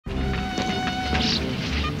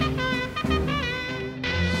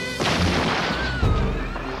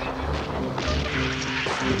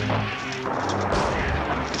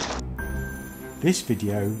This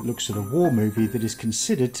video looks at a war movie that is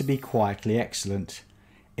considered to be quietly excellent.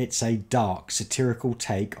 It's a dark, satirical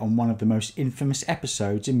take on one of the most infamous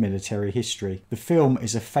episodes in military history. The film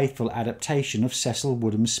is a faithful adaptation of Cecil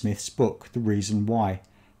Woodham-Smith's book, The Reason Why.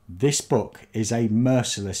 This book is a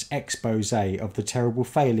merciless expose of the terrible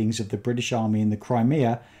failings of the British Army in the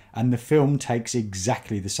Crimea, and the film takes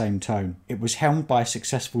exactly the same tone. It was helmed by a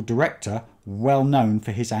successful director, well known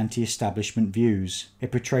for his anti-establishment views.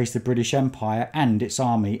 It portrays the British Empire and its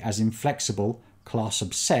army as inflexible,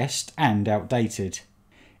 class-obsessed and outdated.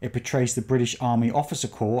 It portrays the British Army Officer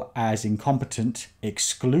Corps as incompetent,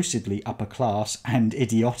 exclusively upper class and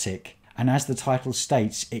idiotic. And as the title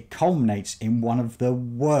states, it culminates in one of the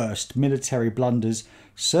worst military blunders,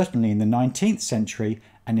 certainly in the 19th century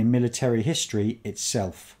and in military history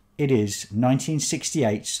itself. It is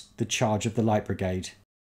 1968's The Charge of the Light Brigade.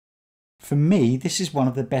 For me, this is one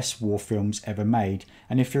of the best war films ever made,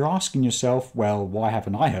 and if you're asking yourself, well, why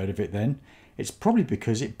haven't I heard of it then? It's probably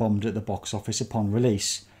because it bombed at the box office upon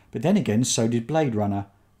release, but then again so did Blade Runner,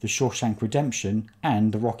 The Shawshank Redemption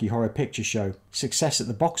and The Rocky Horror Picture Show. Success at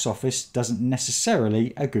the box office doesn't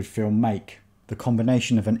necessarily a good film make. The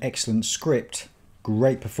combination of an excellent script,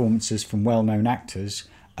 great performances from well-known actors,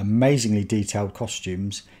 amazingly detailed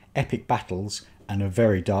costumes, epic battles and a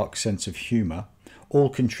very dark sense of humour all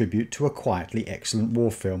contribute to a quietly excellent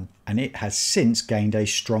war film, and it has since gained a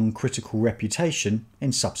strong critical reputation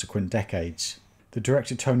in subsequent decades. The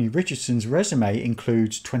director Tony Richardson's resume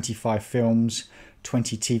includes 25 films,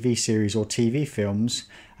 20 TV series or TV films,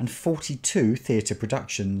 and 42 theatre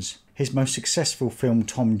productions. His most successful film,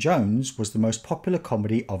 Tom Jones, was the most popular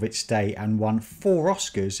comedy of its day and won 4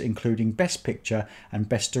 Oscars, including Best Picture and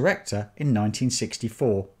Best Director in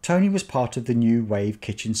 1964. Tony was part of the new wave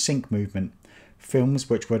kitchen sink movement, films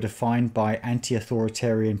which were defined by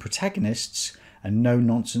anti-authoritarian protagonists and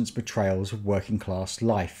no-nonsense portrayals of working-class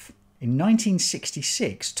life. In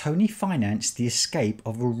 1966, Tony financed the escape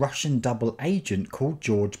of a Russian double agent called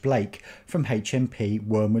George Blake from HMP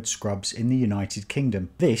Wormwood Scrubs in the United Kingdom.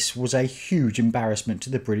 This was a huge embarrassment to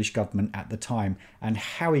the British government at the time, and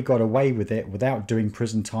how he got away with it without doing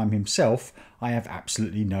prison time himself, I have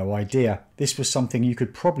absolutely no idea. This was something you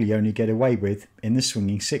could probably only get away with in the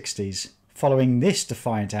swinging 60s. Following this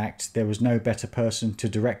defiant act, there was no better person to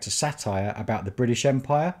direct a satire about the British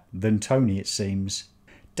Empire than Tony, it seems.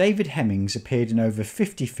 David Hemmings appeared in over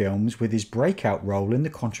 50 films, with his breakout role in the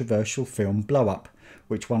controversial film Blow Up,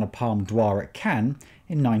 which won a Palme d'Or at Cannes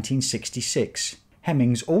in 1966.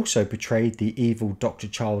 Hemmings also portrayed the evil Dr.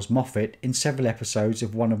 Charles Moffat in several episodes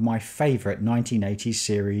of one of my favourite 1980s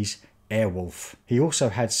series, Airwolf. He also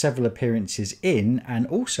had several appearances in and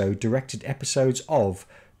also directed episodes of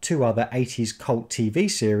 2 other 80s cult TV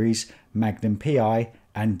series, Magnum P.I.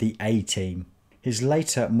 and The A-Team. His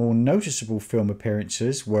later, more noticeable film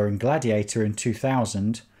appearances were in Gladiator in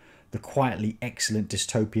 2000, the quietly excellent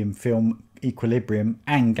dystopian film Equilibrium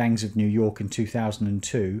and Gangs of New York in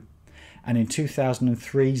 2002, and in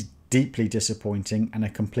 2003's deeply disappointing and a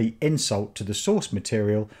complete insult to the source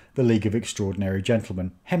material, The League of Extraordinary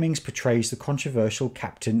Gentlemen. Hemmings portrays the controversial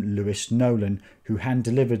Captain Louis Nolan, who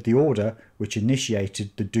hand-delivered the order which initiated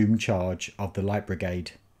the doomed charge of the Light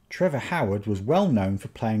Brigade. Trevor Howard was well known for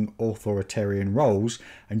playing authoritarian roles,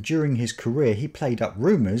 and during his career he played up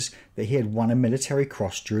rumours that he had won a military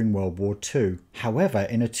cross during World War II. However,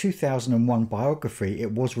 in a 2001 biography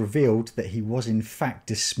it was revealed that he was in fact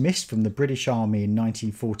dismissed from the British Army in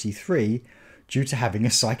 1943 due to having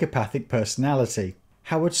a psychopathic personality.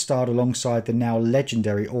 Howard starred alongside the now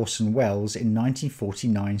legendary Orson Welles in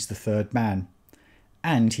 1949's The Third Man,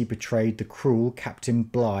 and he portrayed the cruel Captain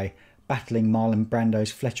Bligh, battling Marlon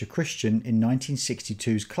Brando's Fletcher Christian in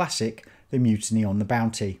 1962's classic The Mutiny on the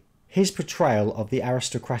Bounty. His portrayal of the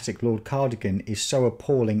aristocratic Lord Cardigan is so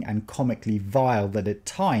appalling and comically vile that at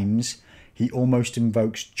times he almost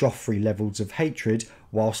invokes Joffrey levels of hatred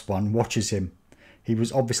whilst one watches him. He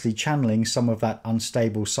was obviously channeling some of that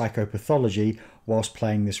unstable psychopathology whilst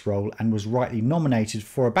playing this role, and was rightly nominated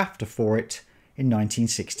for a BAFTA for it in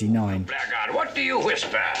 1969. Blackguard, what do you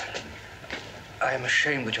whisper? I am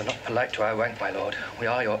ashamed that you're not polite to our rank, my lord. We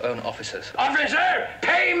are your own officers. Officer!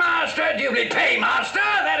 Paymaster! Do you mean paymaster?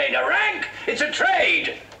 That ain't a rank, it's a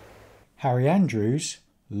trade! Harry Andrews,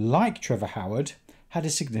 like Trevor Howard, had a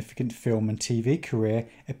significant film and TV career,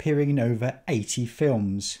 appearing in over 80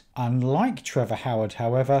 films. Unlike Trevor Howard,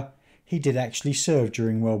 however, he did actually serve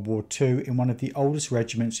during World War II in one of the oldest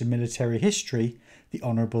regiments in military history, the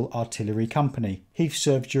Honourable Artillery Company. He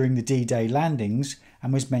served during the D-Day landings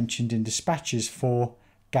and was mentioned in dispatches for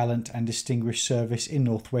gallant and distinguished service in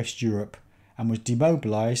Northwest Europe, and was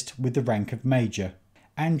demobilised with the rank of Major.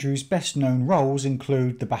 Andrew's best known roles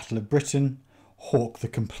include the Battle of Britain, Hawk the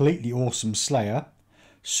Completely Awesome Slayer,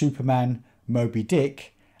 Superman, Moby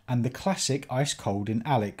Dick, and the classic Ice Cold in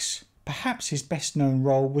Alex. Perhaps his best known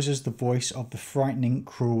role was as the voice of the frightening,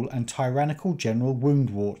 cruel and tyrannical General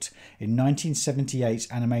Woundwort in 1978's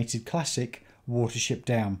animated classic Watership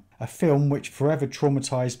Down, a film which forever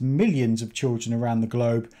traumatised millions of children around the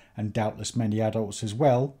globe and doubtless many adults as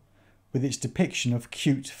well, with its depiction of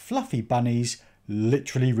cute, fluffy bunnies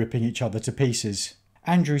literally ripping each other to pieces.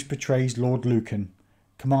 Andrews portrays Lord Lucan,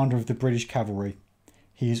 commander of the British cavalry.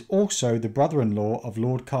 He is also the brother-in-law of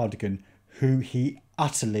Lord Cardigan, who he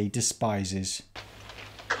utterly despises.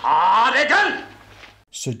 Cardigan!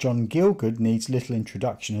 Sir John Gielgud needs little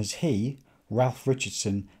introduction, as he, Ralph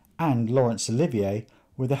Richardson and Laurence Olivier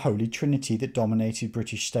were the holy trinity that dominated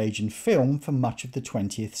British stage and film for much of the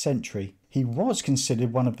 20th century. He was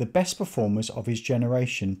considered one of the best performers of his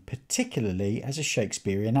generation, particularly as a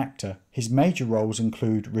Shakespearean actor. His major roles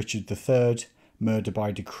include Richard III, Murder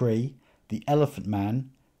by Decree, The Elephant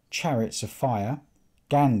Man, Chariots of Fire,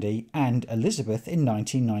 Gandhi and Elizabeth in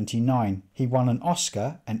 1999. He won an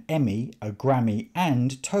Oscar, an Emmy, a Grammy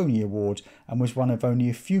and Tony Award, and was one of only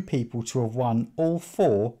a few people to have won all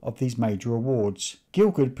 4 of these major awards.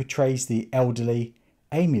 Gielgud portrays the elderly,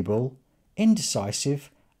 amiable, indecisive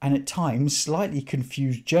and at times slightly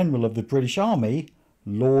confused general of the British Army,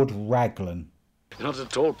 Lord Raglan. Not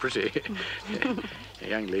at all pretty.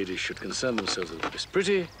 Young ladies should concern themselves with what is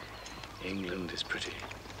pretty. England is pretty.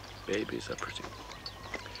 Babies are pretty.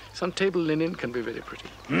 Some table linen can be very pretty.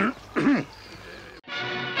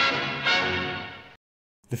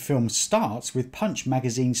 The film starts with Punch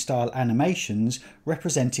magazine-style animations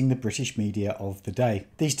representing the British media of the day.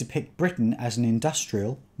 These depict Britain as an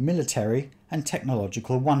industrial, military and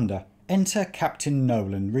technological wonder. Enter Captain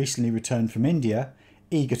Nolan, recently returned from India,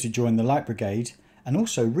 eager to join the Light Brigade, and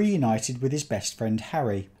also reunited with his best friend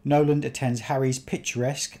Harry. Nolan attends Harry's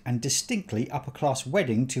picturesque and distinctly upper-class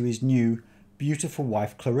wedding to his new, beautiful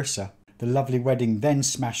wife Clarissa. The lovely wedding then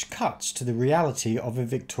smash cuts to the reality of a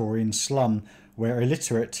Victorian slum where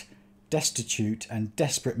illiterate, destitute and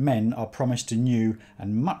desperate men are promised a new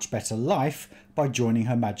and much better life by joining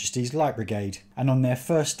Her Majesty's Light Brigade. And on their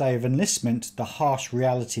first day of enlistment, the harsh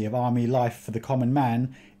reality of army life for the common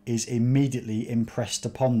man is immediately impressed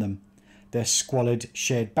upon them. Their squalid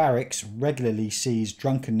shared barracks regularly sees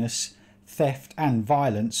drunkenness, theft and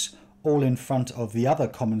violence, all in front of the other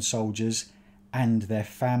common soldiers and their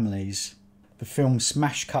families. The film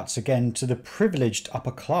smash cuts again to the privileged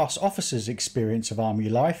upper-class officers' experience of army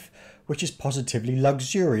life, which is positively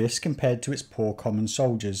luxurious compared to its poor common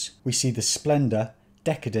soldiers. We see the splendour,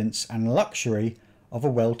 decadence and luxury of a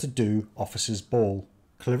well-to-do officers' ball.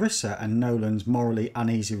 Clarissa and Nolan's morally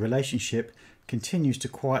uneasy relationship continues to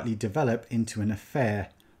quietly develop into an affair,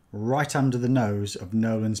 right under the nose of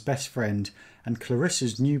Nolan's best friend and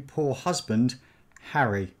Clarissa's new poor husband,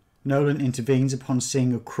 Harry. Nolan intervenes upon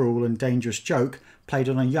seeing a cruel and dangerous joke played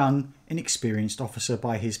on a young, inexperienced officer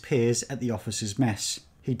by his peers at the officers' mess.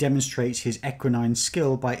 He demonstrates his equine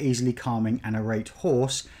skill by easily calming an irate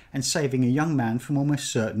horse and saving a young man from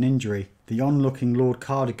almost certain injury. The onlooking Lord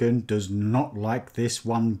Cardigan does not like this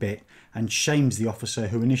one bit and shames the officer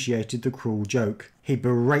who initiated the cruel joke. He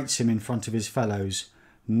berates him in front of his fellows,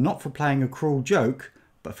 not for playing a cruel joke,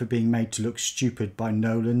 but for being made to look stupid by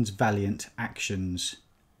Nolan's valiant actions.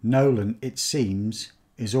 Nolan, it seems,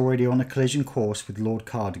 is already on a collision course with Lord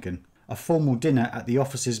Cardigan. A formal dinner at the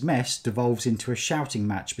officers' mess devolves into a shouting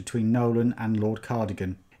match between Nolan and Lord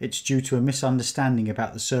Cardigan. It's due to a misunderstanding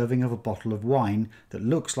about the serving of a bottle of wine that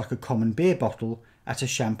looks like a common beer bottle at a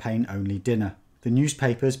champagne-only dinner. The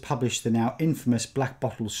newspapers publish the now infamous Black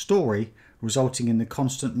Bottle story, resulting in the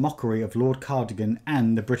constant mockery of Lord Cardigan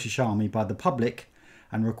and the British Army by the public,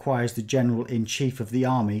 and requires the General-in-Chief of the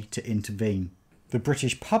Army to intervene. The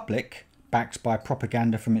British public, backed by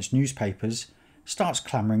propaganda from its newspapers, starts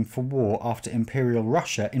clamouring for war after Imperial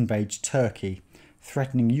Russia invades Turkey,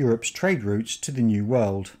 threatening Europe's trade routes to the New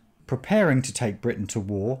World. Preparing to take Britain to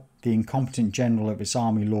war, the incompetent general of its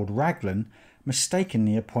army, Lord Raglan,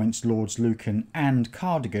 mistakenly appoints Lords Lucan and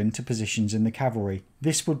Cardigan to positions in the cavalry.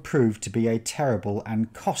 This would prove to be a terrible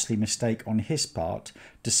and costly mistake on his part,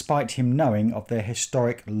 despite him knowing of their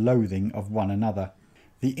historic loathing of one another.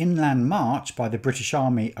 The inland march by the British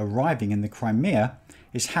Army arriving in the Crimea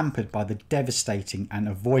is hampered by the devastating and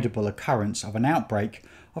avoidable occurrence of an outbreak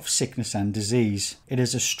of sickness and disease. It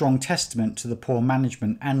is a strong testament to the poor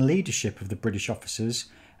management and leadership of the British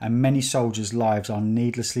officers, and many soldiers' lives are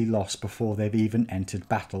needlessly lost before they've even entered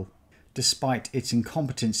battle. Despite its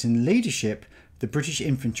incompetence in leadership, the British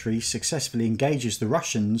infantry successfully engages the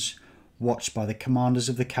Russians, watched by the commanders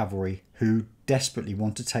of the cavalry who desperately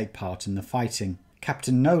want to take part in the fighting.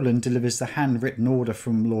 Captain Nolan delivers the handwritten order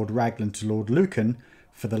from Lord Raglan to Lord Lucan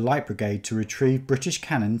for the Light Brigade to retrieve British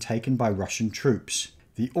cannon taken by Russian troops.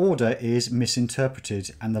 The order is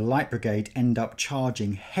misinterpreted and the Light Brigade end up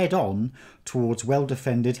charging head-on towards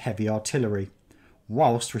well-defended heavy artillery,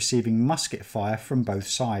 whilst receiving musket fire from both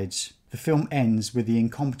sides. The film ends with the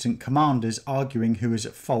incompetent commanders arguing who is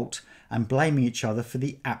at fault and blaming each other for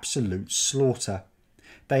the absolute slaughter.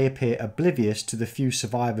 They appear oblivious to the few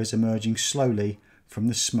survivors emerging slowly from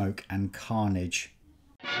the smoke and carnage.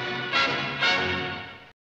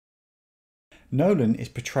 Nolan is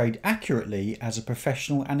portrayed accurately as a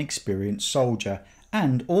professional and experienced soldier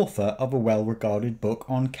and author of a well-regarded book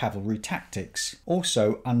on cavalry tactics.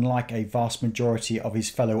 Also, unlike a vast majority of his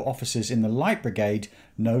fellow officers in the Light Brigade,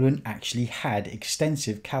 Nolan actually had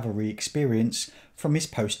extensive cavalry experience from his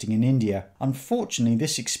posting in India. Unfortunately,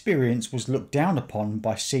 this experience was looked down upon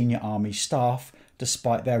by senior army staff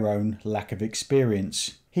despite their own lack of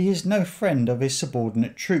experience. He is no friend of his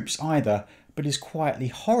subordinate troops either, but is quietly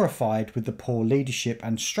horrified with the poor leadership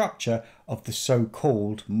and structure of the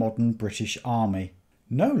so-called modern British Army.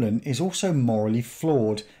 Nolan is also morally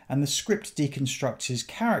flawed, and the script deconstructs his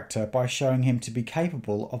character by showing him to be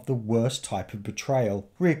capable of the worst type of betrayal.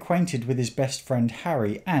 Reacquainted with his best friend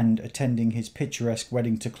Harry and attending his picturesque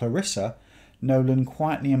wedding to Clarissa, Nolan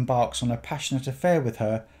quietly embarks on a passionate affair with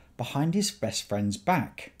her behind his best friend's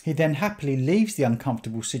back. He then happily leaves the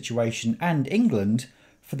uncomfortable situation and England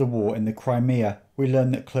for the war in the Crimea. We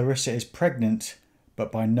learn that Clarissa is pregnant,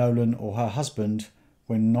 but by Nolan or her husband,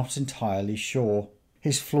 we're not entirely sure.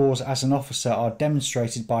 His flaws as an officer are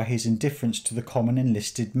demonstrated by his indifference to the common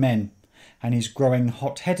enlisted men, and his growing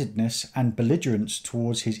hot-headedness and belligerence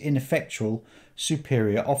towards his ineffectual,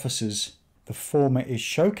 superior officers. The former is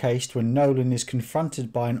showcased when Nolan is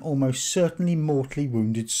confronted by an almost certainly mortally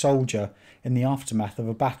wounded soldier in the aftermath of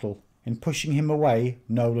a battle. In pushing him away,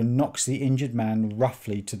 Nolan knocks the injured man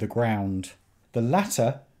roughly to the ground. The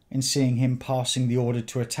latter, in seeing him passing the order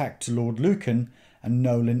to attack to Lord Lucan, and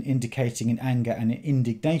Nolan indicating in anger and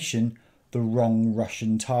indignation the wrong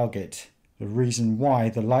Russian target. The reason why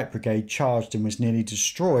the Light Brigade charged and was nearly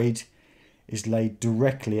destroyed is laid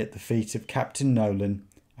directly at the feet of Captain Nolan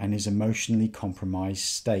and his emotionally compromised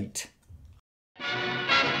state.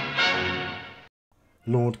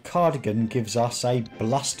 Lord Cardigan gives us a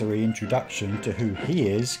blustery introduction to who he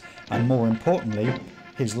is and, more importantly,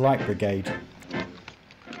 his Light Brigade.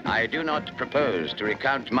 I do not propose to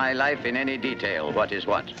recount my life in any detail, what is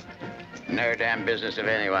what. No damn business of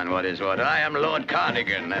anyone, what is what. I am Lord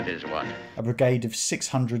Cardigan, that is what. A brigade of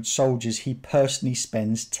 600 soldiers he personally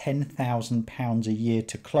spends £10,000 a year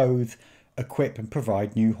to clothe, equip and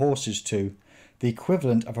provide new horses to, the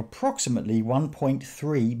equivalent of approximately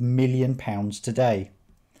 £1.3 million today.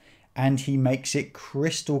 And he makes it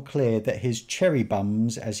crystal clear that his cherry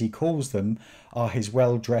bums, as he calls them, are his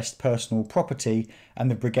well-dressed personal property, and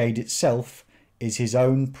the brigade itself is his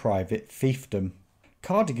own private fiefdom.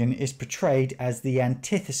 Cardigan is portrayed as the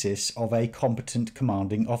antithesis of a competent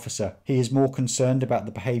commanding officer. He is more concerned about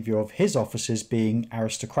the behaviour of his officers being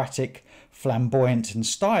aristocratic, flamboyant and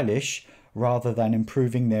stylish, rather than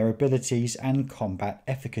improving their abilities and combat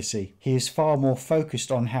efficacy. He is far more focused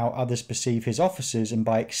on how others perceive his officers and,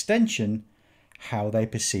 by extension, how they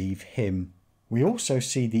perceive him. We also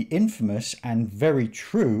see the infamous and very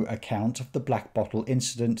true account of the Black Bottle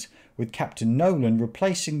incident, with Captain Nolan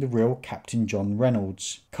replacing the real Captain John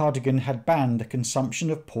Reynolds. Cardigan had banned the consumption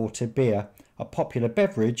of porter beer, a popular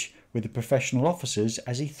beverage with the professional officers,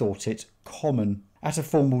 as he thought it common. At a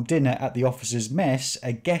formal dinner at the officers' mess,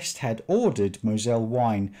 a guest had ordered Moselle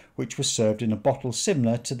wine, which was served in a bottle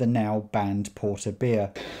similar to the now banned porter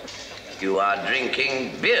beer. You are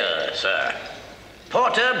drinking beer, sir.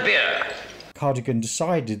 Porter beer. Cardigan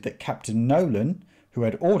decided that Captain Nolan, who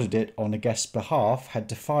had ordered it on a guest's behalf, had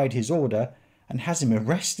defied his order and has him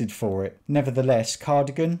arrested for it. Nevertheless,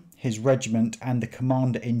 Cardigan, his regiment and the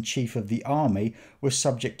commander-in-chief of the army were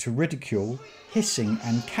subject to ridicule, hissing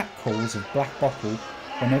and catcalls of Black Bottle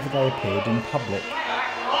whenever they appeared in public.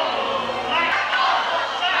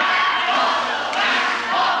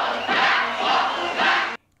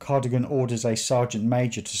 Cardigan orders a sergeant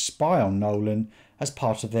major to spy on Nolan as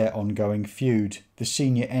part of their ongoing feud. The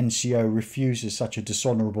senior NCO refuses such a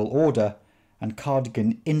dishonourable order, and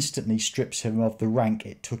Cardigan instantly strips him of the rank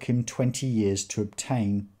it took him 20 years to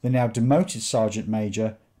obtain. The now demoted sergeant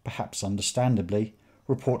major, perhaps understandably,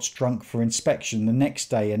 reports drunk for inspection the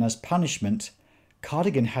next day, and as punishment,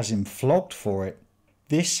 Cardigan has him flogged for it.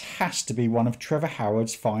 This has to be one of Trevor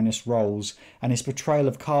Howard's finest roles, and his portrayal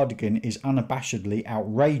of Cardigan is unabashedly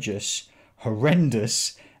outrageous,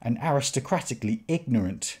 horrendous, and aristocratically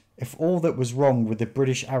ignorant. If all that was wrong with the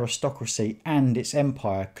British aristocracy and its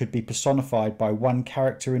empire could be personified by one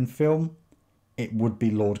character in film, it would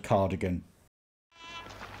be Lord Cardigan.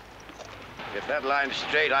 If that line's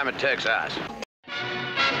straight, I'm a Turk's ass.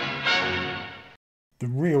 The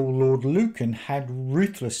real Lord Lucan had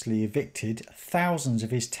ruthlessly evicted thousands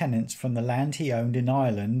of his tenants from the land he owned in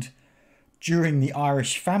Ireland, during the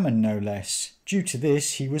Irish famine no less. Due to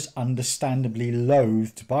this, he was understandably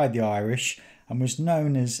loathed by the Irish and was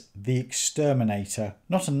known as the Exterminator.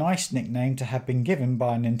 Not a nice nickname to have been given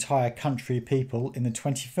by an entire country of people in the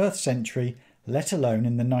 21st century, let alone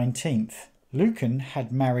in the 19th. Lucan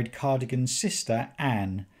had married Cardigan's sister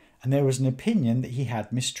Anne, and there was an opinion that he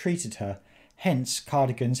had mistreated her, hence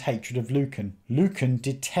Cardigan's hatred of Lucan. Lucan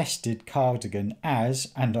detested Cardigan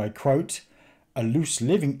as, and I quote, "a loose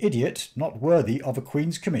living idiot not worthy of a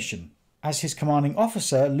Queen's commission." As his commanding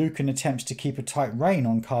officer, Lucan attempts to keep a tight rein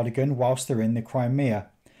on Cardigan whilst they're in the Crimea,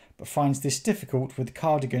 but finds this difficult with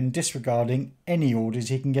Cardigan disregarding any orders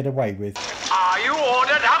he can get away with. Are you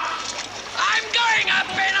ordered up? I'm going up,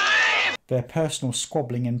 and I'm... Their personal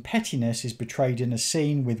squabbling and pettiness is betrayed in a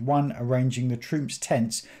scene with one arranging the troops'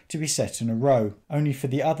 tents to be set in a row, only for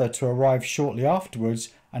the other to arrive shortly afterwards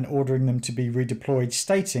and ordering them to be redeployed,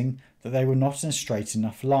 stating that they were not in a straight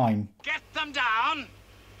enough line. Get them down!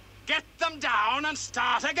 Get them down and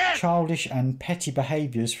start again! Childish and petty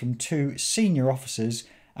behaviours from two senior officers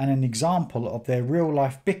and an example of their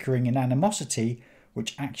real-life bickering and animosity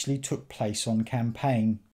which actually took place on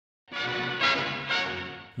campaign.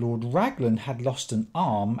 Lord Raglan had lost an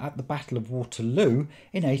arm at the Battle of Waterloo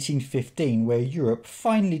in 1815, where Europe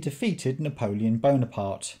finally defeated Napoleon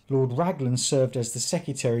Bonaparte. Lord Raglan served as the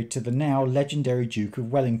secretary to the now legendary Duke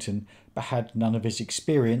of Wellington, but had none of his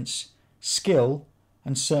experience, skill,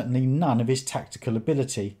 and certainly none of his tactical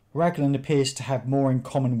ability. Raglan appears to have more in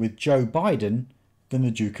common with Joe Biden than the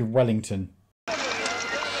Duke of Wellington.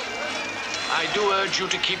 I do urge you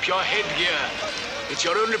to keep your headgear. It's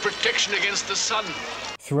your only protection against the sun.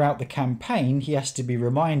 Throughout the campaign, he has to be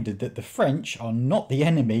reminded that the French are not the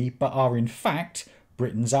enemy, but are in fact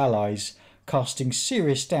Britain's allies, casting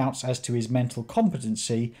serious doubts as to his mental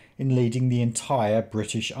competency in leading the entire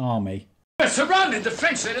British army. We're surrounded. The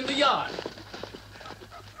French are in the yard.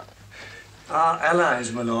 Our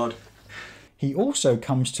allies, my lord. He also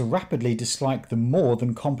comes to rapidly dislike the more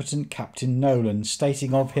than competent Captain Nolan,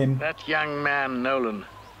 stating of him, That young man, Nolan,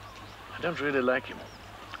 I don't really like him.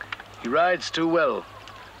 He rides too well,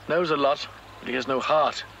 knows a lot, but he has no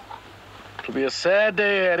heart. It'll be a sad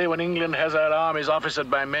day, Harry, when England has our armies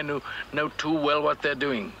officered by men who know too well what they're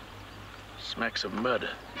doing. Smacks of murder.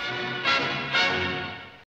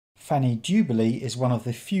 Fanny Jubilee is one of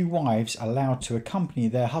the few wives allowed to accompany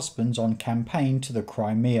their husbands on campaign to the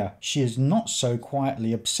Crimea. She is not so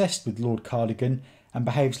quietly obsessed with Lord Cardigan and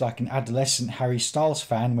behaves like an adolescent Harry Styles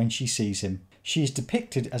fan when she sees him. She is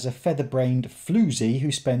depicted as a feather-brained floozy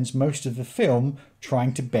who spends most of the film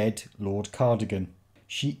trying to bed Lord Cardigan.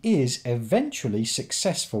 She is eventually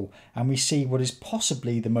successful, and we see what is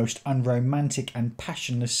possibly the most unromantic and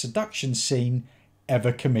passionless seduction scene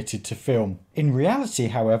ever committed to film. In reality,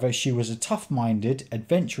 however, she was a tough-minded,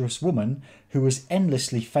 adventurous woman who was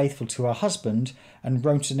endlessly faithful to her husband and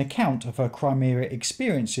wrote an account of her Crimea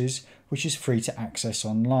experiences which is free to access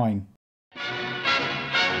online.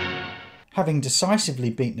 Having decisively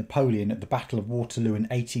beat Napoleon at the Battle of Waterloo in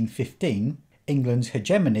 1815, England's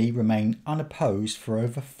hegemony remained unopposed for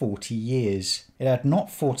over 40 years. It had not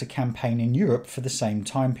fought a campaign in Europe for the same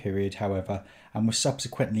time period, however, and was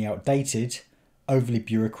subsequently outdated, overly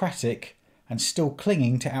bureaucratic, and still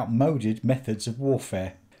clinging to outmoded methods of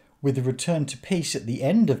warfare. With the return to peace at the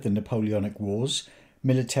end of the Napoleonic Wars,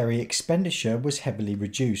 military expenditure was heavily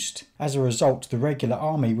reduced. As a result, the regular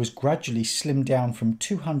army was gradually slimmed down from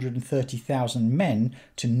 230,000 men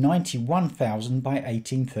to 91,000 by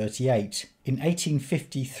 1838. In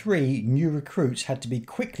 1853, new recruits had to be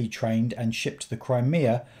quickly trained and shipped to the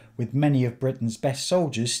Crimea, with many of Britain's best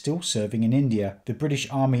soldiers still serving in India. The British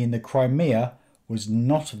army in the Crimea was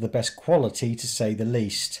not of the best quality, to say the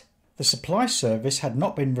least. The supply service had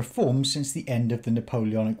not been reformed since the end of the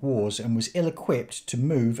Napoleonic Wars and was ill-equipped to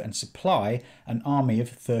move and supply an army of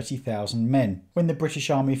 30,000 men. When the British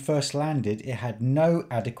army first landed, it had no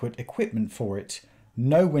adequate equipment for it,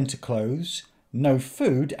 no winter clothes, no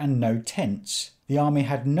food and no tents. The army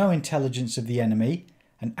had no intelligence of the enemy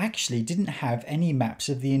and actually didn't have any maps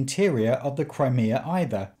of the interior of the Crimea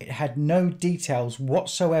either. It had no details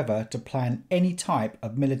whatsoever to plan any type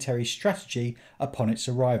of military strategy upon its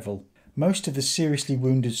arrival. Most of the seriously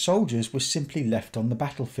wounded soldiers were simply left on the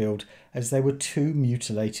battlefield as they were too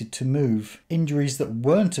mutilated to move. Injuries that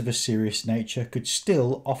weren't of a serious nature could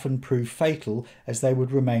still often prove fatal as they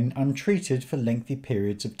would remain untreated for lengthy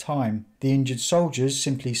periods of time. The injured soldiers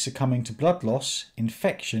simply succumbing to blood loss,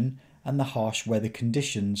 infection, and the harsh weather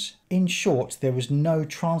conditions. In short, there was no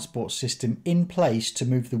transport system in place to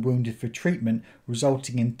move the wounded for treatment,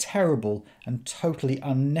 resulting in terrible and totally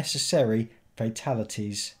unnecessary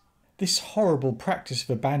fatalities. This horrible practice of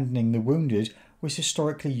abandoning the wounded was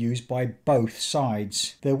historically used by both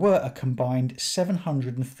sides. There were a combined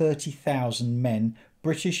 730,000 men,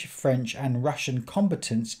 British, French and Russian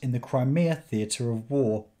combatants in the Crimea theatre of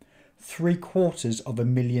war.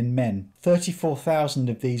 750,000 men. 34,000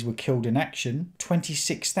 of these were killed in action,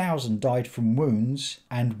 26,000 died from wounds,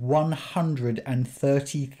 and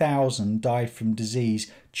 130,000 died from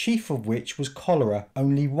disease, chief of which was cholera.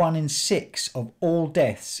 Only 1 in 6 of all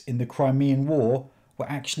deaths in the Crimean War were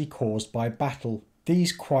actually caused by battle.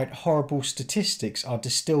 These quite horrible statistics are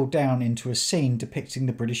distilled down into a scene depicting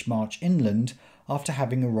the British march inland after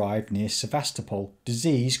having arrived near Sevastopol.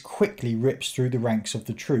 Disease quickly rips through the ranks of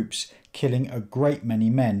the troops, killing a great many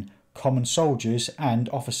men, common soldiers and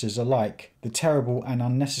officers alike. The terrible and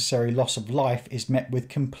unnecessary loss of life is met with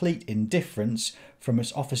complete indifference from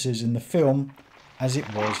its officers in the film, as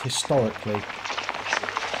it was historically.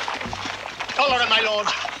 Cholera, my lord!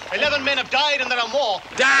 11 men have died and there are more.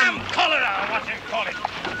 Damn cholera, what you call it.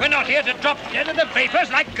 We're not here to drop dead in the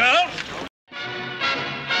vapours like girls.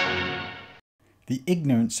 The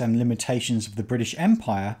ignorance and limitations of the British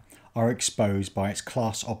Empire are exposed by its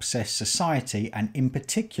class-obsessed society and in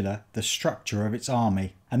particular the structure of its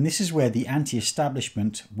army. And this is where the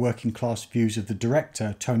anti-establishment, working-class views of the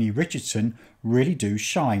director Tony Richardson really do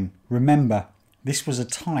shine. Remember, this was a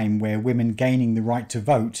time where women gaining the right to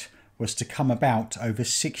vote was to come about over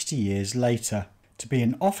 60 years later. To be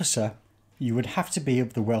an officer, you would have to be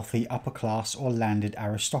of the wealthy upper class or landed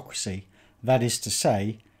aristocracy. That is to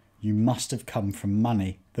say, you must have come from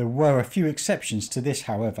money. There were a few exceptions to this,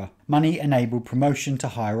 however. Money enabled promotion to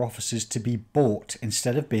higher officers to be bought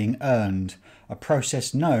instead of being earned, a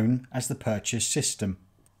process known as the purchase system.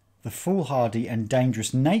 The foolhardy and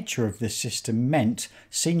dangerous nature of this system meant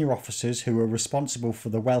senior officers who were responsible for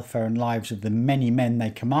the welfare and lives of the many men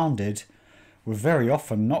they commanded were very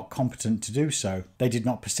often not competent to do so. They did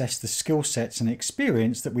not possess the skill sets and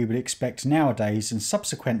experience that we would expect nowadays, and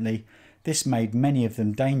subsequently this made many of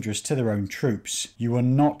them dangerous to their own troops. You were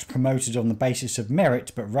not promoted on the basis of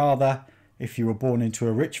merit, but rather if you were born into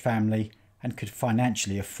a rich family and could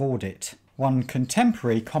financially afford it. One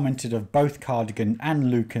contemporary commented of both Cardigan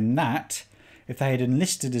and Lucan that, if they had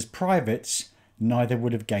enlisted as privates, neither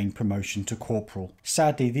would have gained promotion to corporal.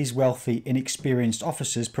 Sadly, these wealthy, inexperienced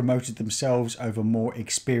officers promoted themselves over more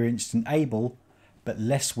experienced and able, but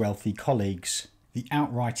less wealthy colleagues. The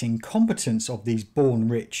outright incompetence of these born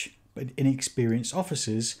rich but inexperienced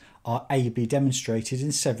officers are ably demonstrated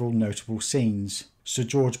in several notable scenes. Sir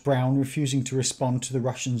George Brown refusing to respond to the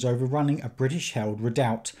Russians overrunning a British-held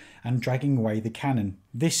redoubt and dragging away the cannon.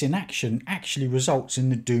 This inaction actually results in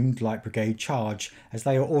the doomed Light Brigade charge, as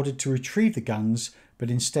they are ordered to retrieve the guns but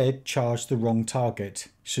instead charge the wrong target.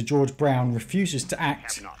 Sir George Brown refuses to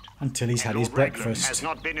act until he's had his breakfast. Raglan has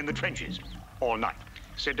not been in the trenches all night.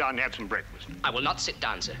 Sit down and have some breakfast. I will not sit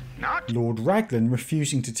down, sir. Not? Lord Raglan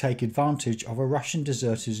refusing to take advantage of a Russian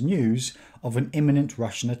deserter's news of an imminent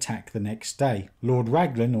Russian attack the next day. Lord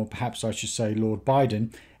Raglan, or perhaps I should say Lord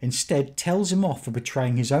Biden, instead tells him off for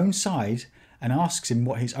betraying his own side and asks him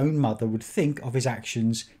what his own mother would think of his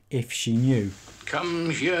actions if she knew.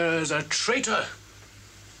 Come here as a traitor.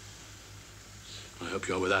 I hope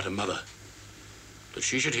you're without a mother, that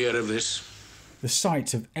she should hear of this. The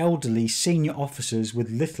sight of elderly senior officers with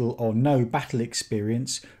little or no battle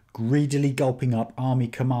experience greedily gulping up army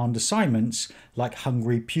command assignments like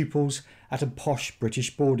hungry pupils at a posh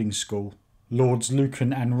British boarding school. Lords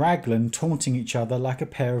Lucan and Raglan taunting each other like a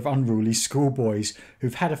pair of unruly schoolboys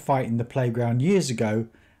who've had a fight in the playground years ago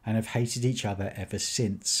and have hated each other ever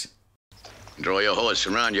since. Draw your horse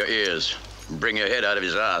around your ears. Bring your head out of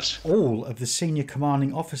his arse. All of the senior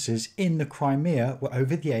commanding officers in the Crimea were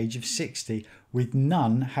over the age of 60, with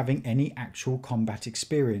none having any actual combat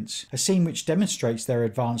experience. A scene which demonstrates their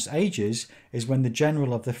advanced ages is when the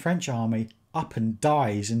general of the French army up and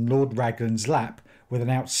dies in Lord Raglan's lap with an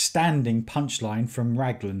outstanding punchline from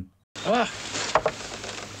Raglan. Ah!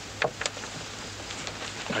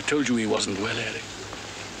 I told you he wasn't well, Eric.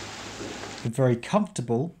 The very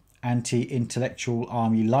comfortable, anti-intellectual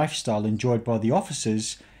army lifestyle enjoyed by the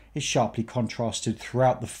officers is sharply contrasted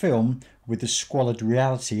throughout the film with the squalid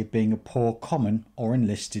reality of being a poor common or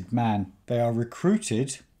enlisted man. They are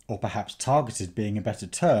recruited, or perhaps targeted being a better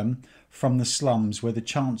term, from the slums where the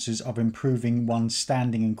chances of improving one's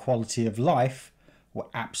standing and quality of life were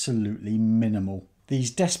absolutely minimal.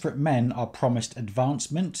 These desperate men are promised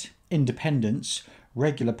advancement, independence,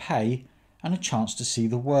 regular pay, and a chance to see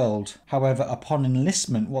the world. However, upon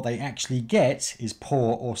enlistment, what they actually get is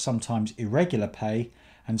poor or sometimes irregular pay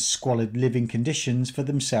and squalid living conditions for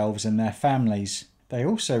themselves and their families. They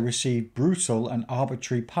also receive brutal and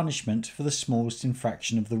arbitrary punishment for the smallest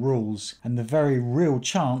infraction of the rules, and the very real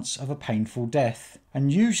chance of a painful death,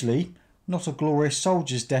 and usually not a glorious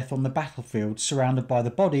soldier's death on the battlefield surrounded by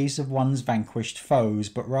the bodies of one's vanquished foes,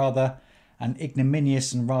 but rather an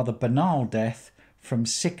ignominious and rather banal death from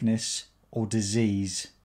sickness or disease.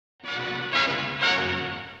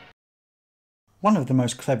 One of the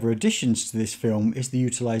most clever additions to this film is the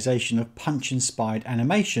utilisation of Punch-inspired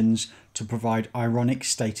animations to provide ironic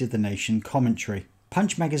state-of-the-nation commentary.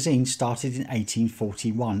 Punch magazine started in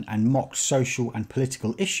 1841 and mocked social and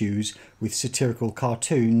political issues with satirical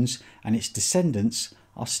cartoons, and its descendants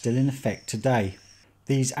are still in effect today.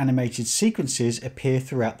 These animated sequences appear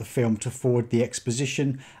throughout the film to forward the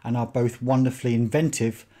exposition and are both wonderfully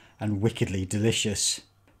inventive and wickedly delicious.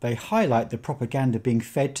 They highlight the propaganda being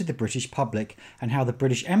fed to the British public and how the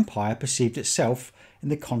British Empire perceived itself in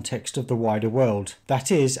the context of the wider world,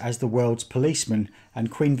 that is, as the world's policeman, and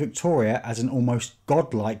Queen Victoria as an almost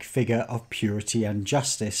godlike figure of purity and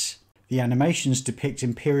justice. The animations depict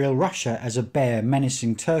Imperial Russia as a bare,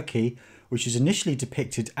 menacing Turkey, which is initially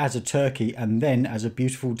depicted as a turkey and then as a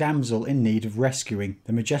beautiful damsel in need of rescuing.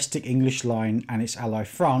 The majestic English line and its ally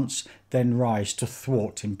France then rise to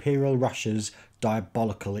thwart Imperial Russia's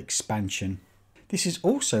diabolical expansion. This is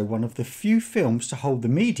also one of the few films to hold the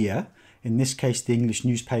media, in this case the English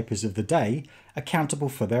newspapers of the day, accountable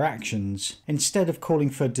for their actions. Instead of calling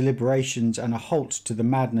for deliberations and a halt to the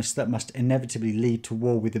madness that must inevitably lead to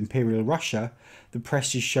war with Imperial Russia, the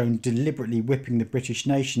press is shown deliberately whipping the British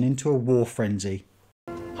nation into a war frenzy.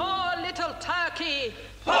 Poor little Turkey!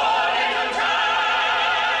 Poor little Turkey!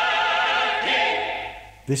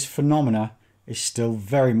 This phenomena is still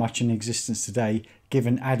very much in existence today,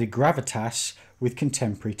 given added gravitas with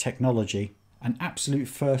contemporary technology. An absolute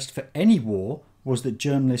first for any war was that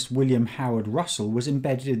journalist William Howard Russell was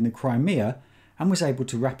embedded in the Crimea and was able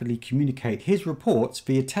to rapidly communicate his reports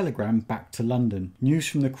via telegram back to London. News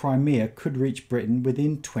from the Crimea could reach Britain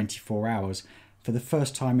within 24 hours, for the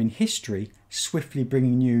first time in history, swiftly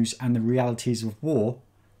bringing news and the realities of war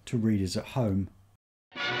to readers at home.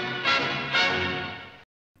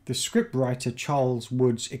 The scriptwriter Charles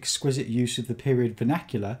Wood's exquisite use of the period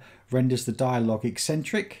vernacular renders the dialogue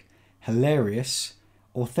eccentric, hilarious,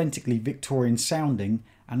 authentically Victorian sounding,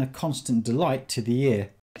 and a constant delight to the ear.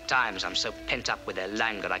 At times I'm so pent up with their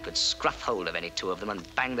languor I could scruff hold of any two of them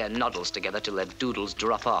and bang their noddles together till their doodles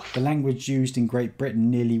drop off. The language used in Great Britain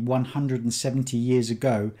nearly 170 years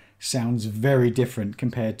ago sounds very different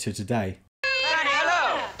compared to today. Fanny,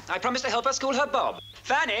 hello! I promised to help her school her Bob.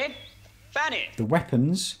 Fanny! Fanny! The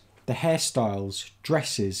weapons, the hairstyles,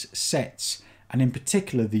 dresses, sets, and in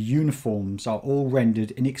particular the uniforms are all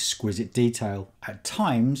rendered in exquisite detail. At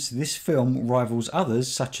times, this film rivals others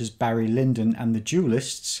such as Barry Lyndon and the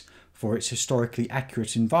Duelists for its historically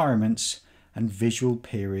accurate environments and visual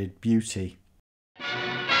period beauty.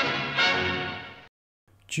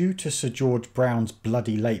 Due to Sir George Brown's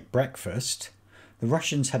bloody late breakfast, the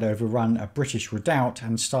Russians had overrun a British redoubt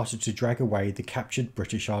and started to drag away the captured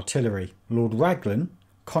British artillery. Lord Raglan,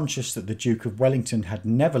 conscious that the Duke of Wellington had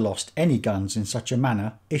never lost any guns in such a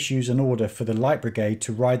manner, issues an order for the Light Brigade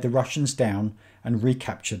to ride the Russians down and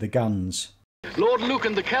recapture the guns. Lord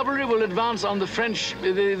Lucan, the cavalry will advance on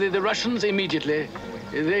the Russians immediately.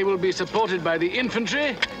 They will be supported by the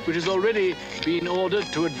infantry, which has already been ordered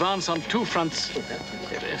to advance on two fronts.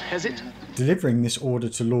 Has it? Delivering this order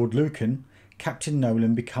to Lord Lucan, Captain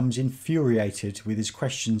Nolan becomes infuriated with his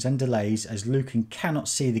questions and delays as Lucan cannot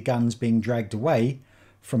see the guns being dragged away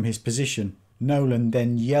from his position. Nolan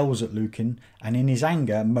then yells at Lucan and in his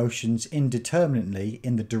anger motions indeterminately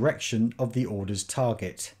in the direction of the order's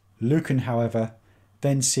target. Lucan, however,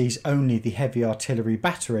 then sees only the heavy artillery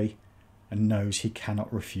battery and knows he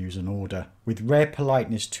cannot refuse an order. With rare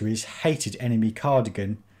politeness to his hated enemy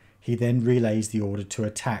Cardigan, he then relays the order to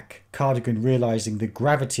attack. Cardigan, realising the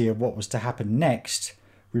gravity of what was to happen next,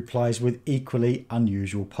 replies with equally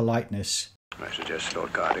unusual politeness. I suggest,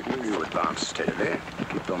 Lord Cardigan, you advance steadily,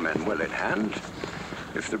 keep your men well in hand.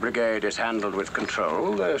 If the brigade is handled with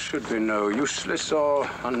control, there should be no useless or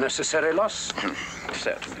unnecessary loss.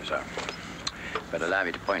 Certainly, sir. But allow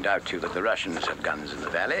me to point out to you that the Russians have guns in the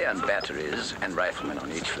valley and batteries and riflemen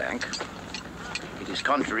on each flank. It is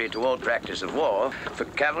contrary to all practice of war for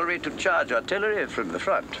cavalry to charge artillery from the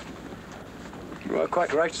front. You are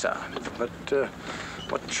quite right, sir. But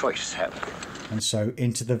what choice have we? And so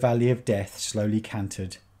into the Valley of Death slowly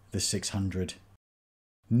cantered the 600.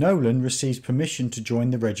 Nolan receives permission to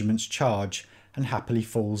join the regiment's charge and happily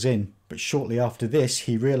falls in. But shortly after this,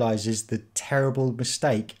 he realises the terrible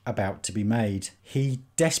mistake about to be made. He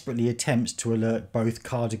desperately attempts to alert both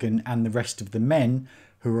Cardigan and the rest of the men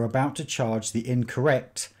who are about to charge the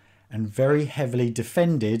incorrect and very heavily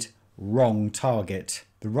defended wrong target.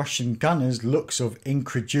 The Russian gunners' looks of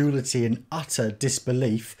incredulity and utter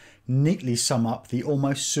disbelief neatly sum up the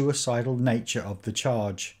almost suicidal nature of the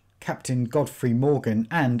charge. Captain Godfrey Morgan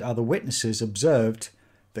and other witnesses observed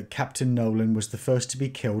that Captain Nolan was the first to be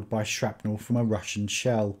killed by shrapnel from a Russian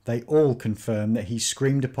shell. They all confirmed that he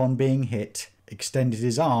screamed upon being hit, extended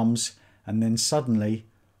his arms, and then suddenly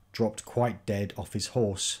dropped quite dead off his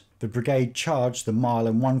horse. The brigade charged the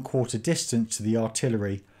 1.25 miles distance to the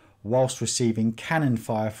artillery, whilst receiving cannon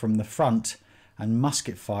fire from the front and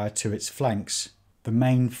musket fire to its flanks. The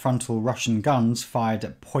main frontal Russian guns fired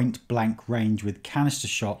at point-blank range with canister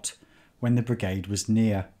shot when the brigade was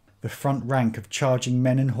near. The front rank of charging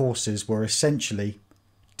men and horses were essentially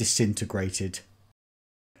disintegrated.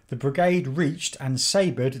 The brigade reached and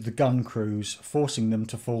sabred the gun crews, forcing them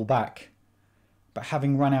to fall back. But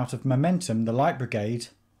having run out of momentum, the Light Brigade,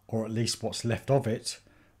 or at least what's left of it,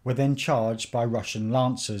 were then charged by Russian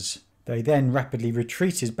lancers. They then rapidly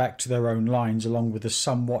retreated back to their own lines along with the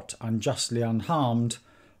somewhat unjustly unharmed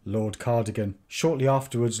Lord Cardigan. Shortly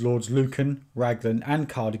afterwards, Lords Lucan, Raglan and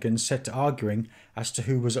Cardigan set to arguing as to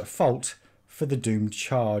who was at fault for the doomed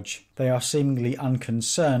charge. They are seemingly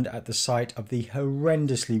unconcerned at the sight of the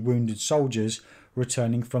horrendously wounded soldiers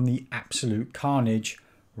returning from the absolute carnage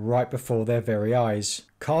right before their very eyes.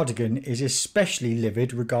 Cardigan is especially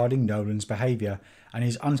livid regarding Nolan's behaviour and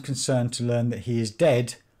is unconcerned to learn that he is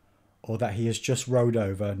dead or that he has just rode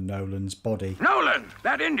over Nolan's body. Nolan,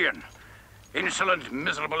 that Indian! Insolent,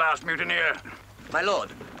 miserable ass mutineer! My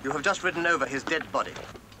lord, you have just ridden over his dead body.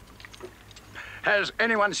 Has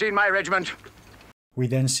anyone seen my regiment? We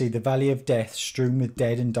then see the Valley of Death strewn with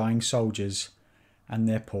dead and dying soldiers and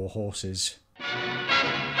their poor horses.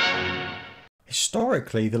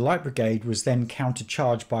 Historically, the Light Brigade was then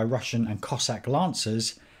countercharged by Russian and Cossack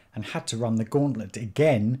lancers and had to run the gauntlet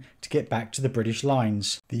again to get back to the British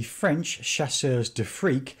lines. The French chasseurs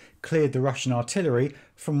d'Afrique cleared the Russian artillery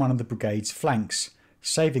from one of the brigade's flanks,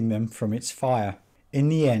 saving them from its fire. In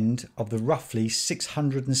the end, of the roughly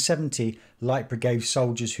 670 Light Brigade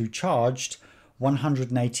soldiers who charged,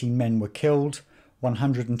 118 men were killed,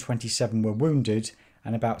 127 were wounded,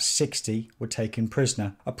 and about 60 were taken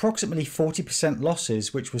prisoner. Approximately 40%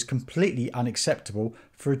 losses, which was completely unacceptable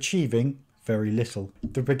for achieving very little.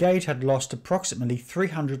 The brigade had lost approximately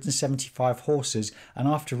 375 horses, and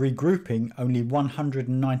after regrouping, only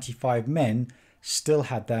 195 men still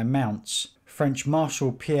had their mounts. French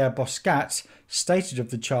Marshal Pierre Boscat stated of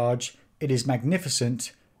the charge, "It is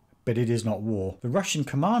magnificent, but it is not war." The Russian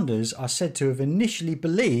commanders are said to have initially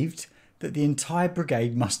believed that the entire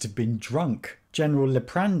brigade must have been drunk. General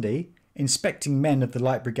Liprandi, inspecting men of the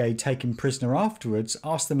Light Brigade taken prisoner afterwards,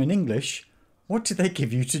 asked them in English, "What did they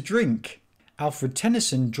give you to drink?" Alfred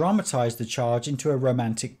Tennyson dramatised the charge into a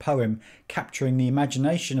romantic poem, capturing the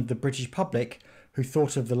imagination of the British public who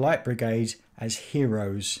thought of the Light Brigade as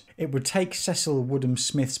heroes. It would take Cecil Woodham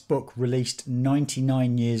Smith's book, released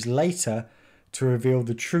 99 years later, to reveal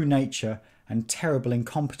the true nature and terrible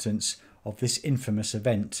incompetence of this infamous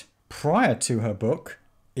event. Prior to her book,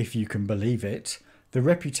 if you can believe it, the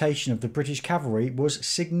reputation of the British cavalry was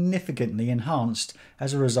significantly enhanced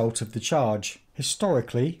as a result of the charge.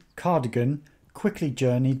 Historically, Cardigan quickly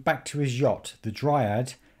journeyed back to his yacht, the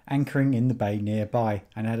Dryad, anchoring in the bay nearby,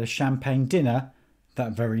 and had a champagne dinner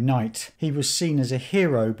that very night. He was seen as a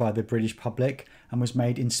hero by the British public and was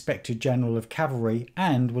made Inspector General of Cavalry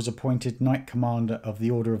and was appointed Knight Commander of the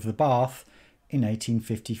Order of the Bath in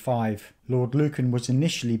 1855. Lord Lucan was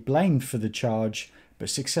initially blamed for the charge, but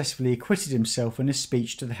successfully acquitted himself in a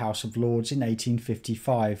speech to the House of Lords in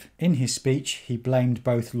 1855. In his speech, he blamed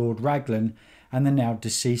both Lord Raglan and the now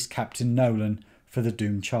deceased Captain Nolan for the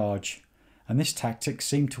doomed charge, and this tactic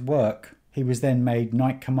seemed to work. He was then made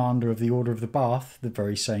Knight Commander of the Order of the Bath the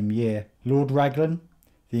very same year. Lord Raglan,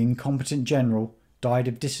 the incompetent general, died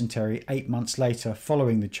of dysentery 8 months later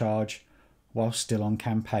following the charge, while still on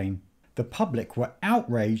campaign. The public were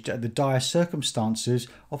outraged at the dire circumstances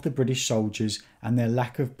of the British soldiers and their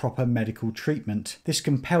lack of proper medical treatment. This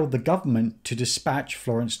compelled the government to dispatch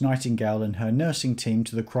Florence Nightingale and her nursing team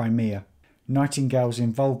to the Crimea. Nightingale's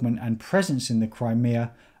involvement and presence in the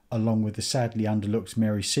Crimea, along with the sadly underlooked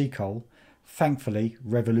Mary Seacole, thankfully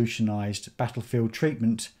revolutionised battlefield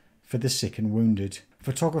treatment for the sick and wounded.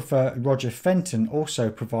 Photographer Roger Fenton also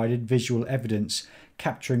provided visual evidence,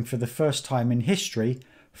 capturing for the first time in history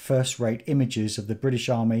first-rate images of the British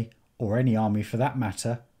Army, or any army for that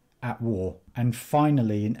matter, at war. And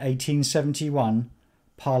finally, in 1871,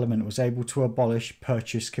 Parliament was able to abolish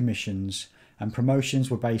purchase commissions, and promotions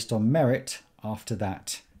were based on merit after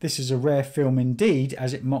that. This is a rare film indeed,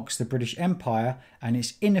 as it mocks the British Empire and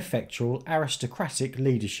its ineffectual aristocratic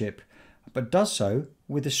leadership, but does so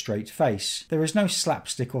with a straight face. There is no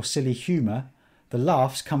slapstick or silly humour. The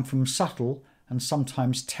laughs come from subtle and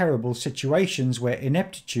sometimes terrible situations where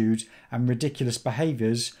ineptitude and ridiculous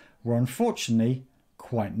behaviours were unfortunately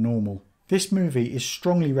quite normal. This movie is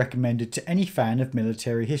strongly recommended to any fan of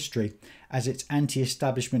military history, as its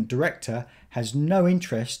anti-establishment director has no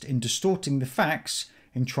interest in distorting the facts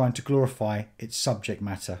in trying to glorify its subject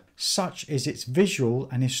matter. Such is its visual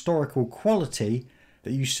and historical quality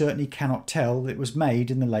that you certainly cannot tell that it was made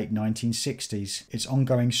in the late 1960s. Its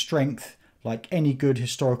ongoing strength, like any good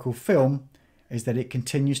historical film, is that it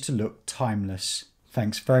continues to look timeless.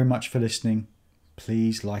 Thanks very much for listening.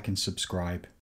 Please like and subscribe.